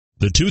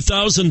The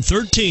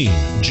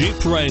 2013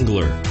 Jeep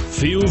Wrangler.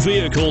 Few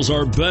vehicles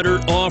are better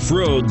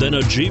off-road than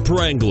a Jeep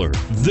Wrangler.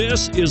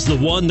 This is the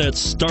one that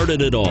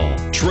started it all.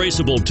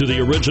 Traceable to the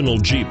original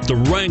Jeep, the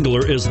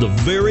Wrangler is the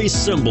very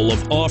symbol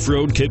of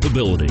off-road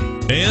capability.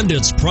 And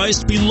it's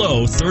priced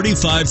below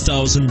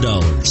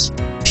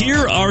 $35,000.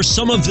 Here are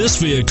some of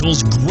this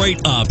vehicle's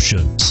great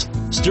options: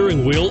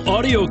 steering wheel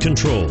audio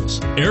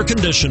controls, air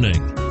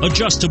conditioning,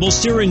 adjustable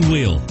steering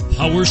wheel,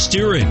 power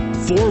steering,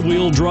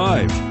 four-wheel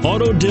drive,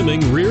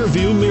 auto-dimming rear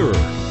view mirror,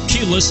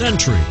 keyless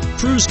entry,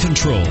 cruise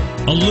control,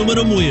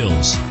 aluminum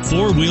wheels,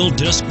 four-wheel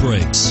disc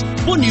brakes.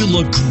 Wouldn't you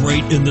look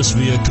great in this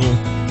vehicle?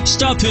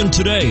 Stop in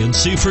today and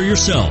see for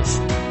yourself.